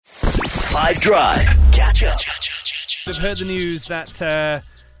5 Drive. Catch up. We've heard the news that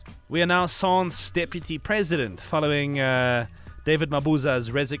we are now sans deputy president following David Mabuza's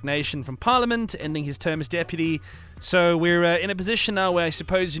resignation from Parliament, ending his term as deputy. So we're in a position now where I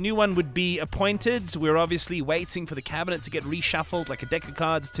suppose a new one would be appointed. We're obviously waiting for the cabinet to get reshuffled like a deck of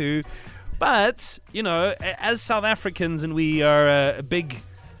cards too. But, you know, as South Africans, and we are big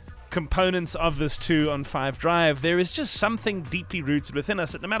components of this too on 5 Drive, there is just something deeply rooted within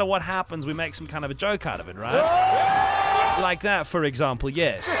us that no matter what happens, we make some kind of a joke out of it, right? Like that, for example,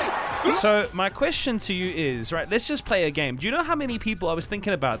 yes. So my question to you is, right, let's just play a game. Do you know how many people, I was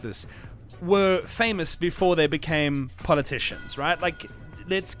thinking about this, were famous before they became politicians, right? Like,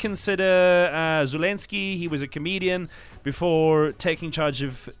 let's consider Zelensky. He was a comedian before taking charge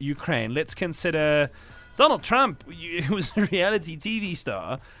of Ukraine. Let's consider Donald Trump. He was a reality TV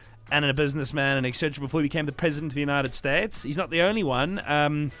star and a businessman and etc. before he became the president of the United States. He's not the only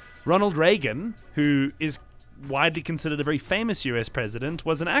one. Ronald Reagan, who is widely considered a very famous US president,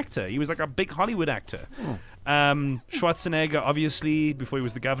 was an actor. He was like a big Hollywood actor. Schwarzenegger, obviously, before he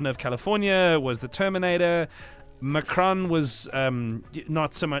was the governor of California, was the Terminator. Macron was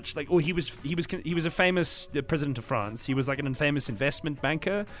not so much like. Oh, he was a famous president of France. He was like an infamous investment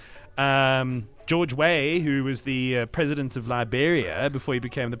banker. George Weah, who was the president of Liberia before he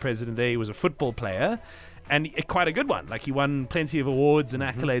became the president there, he was a football player, and quite a good one. Like, he won plenty of awards and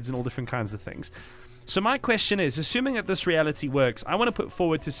accolades and all different kinds of things. So my question is, assuming that this reality works, I want to put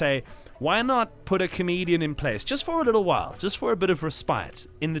forward to say, why not put a comedian in place just for a little while, just for a bit of respite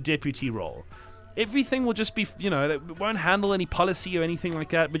in the deputy role? Everything will just be, you know, it won't handle any policy or anything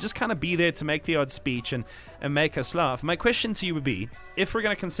like that, but just kind of be there to make the odd speech and make us laugh. My question to you would be, if we're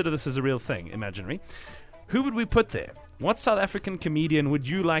going to consider this as a real thing, imaginary, who would we put there? What South African comedian would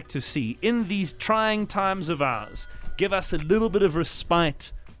you like to see in these trying times of ours give us a little bit of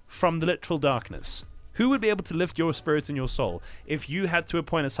respite from the literal darkness? Who would be able to lift your spirit and your soul if you had to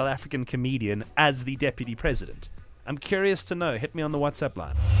appoint a South African comedian as the deputy president? I'm curious to know. Hit me on the WhatsApp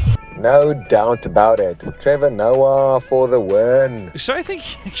line. No doubt about it. Trevor Noah for the win. So I think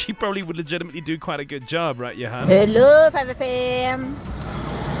he actually probably would legitimately do quite a good job, right, Johan? Hello, 5FM.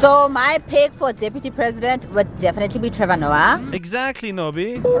 So my pick for deputy president would definitely be Trevor Noah. Exactly,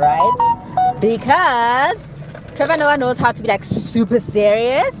 Nobby. Right? Because Trevor Noah knows how to be like super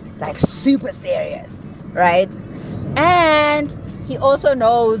serious. Right? And he also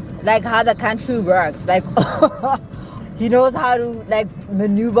knows like how the country works. Like he knows how to like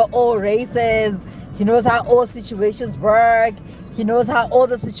maneuver all races. He knows how all situations work. He knows how all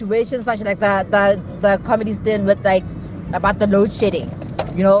the situations function, like the comedies did with like about the load shedding.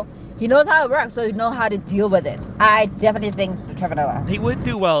 You know, he knows how it works, so he knows how to deal with it. I definitely think Trevor Noah. He would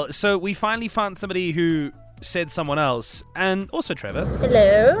do well. So we finally found somebody who said someone else, and also Trevor.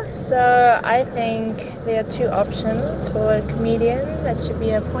 Hello. So I think there are two options for a comedian that should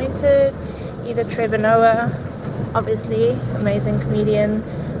be appointed. Either Trevor Noah, obviously, amazing comedian,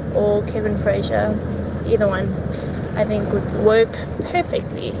 or Kevin Frazier. Either one, I think, would work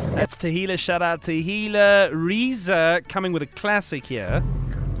perfectly. That's Tahila. Shout out to Tahila. Reza coming with a classic here.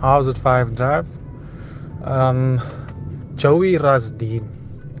 How's it 5 Drive? Joey Rasdeen.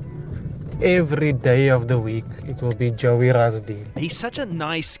 Every day of the week, it will be Joey Rasdeen. He's such a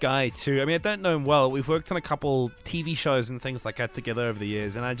nice guy too. I mean, I don't know him well. We've worked on a couple TV shows and things like that together over the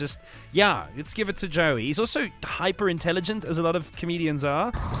years, and let's give it to Joey. He's also hyper intelligent, as a lot of comedians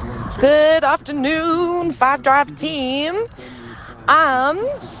are. Good afternoon, 5 Drive team.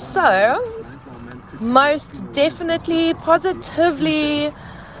 So most definitely, positively,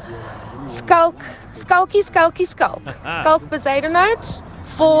 Skulk Bezuidenhout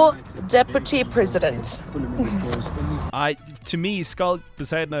for deputy president. To me, Skulk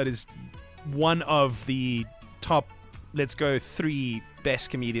Bezuidenhout is one of the top, let's go, 3 best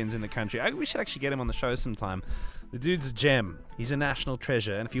comedians in the country. We should actually get him on the show sometime. The dude's a gem. He's a national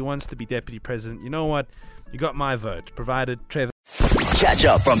treasure. And if he wants to be deputy president, you know what? You got my vote, provided Trevor. Catch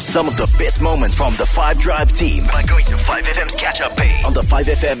up from some of the best moments from the 5 Drive team by going to 5FM's catch-up page on the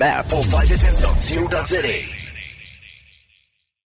 5FM app or 5FM.co.za.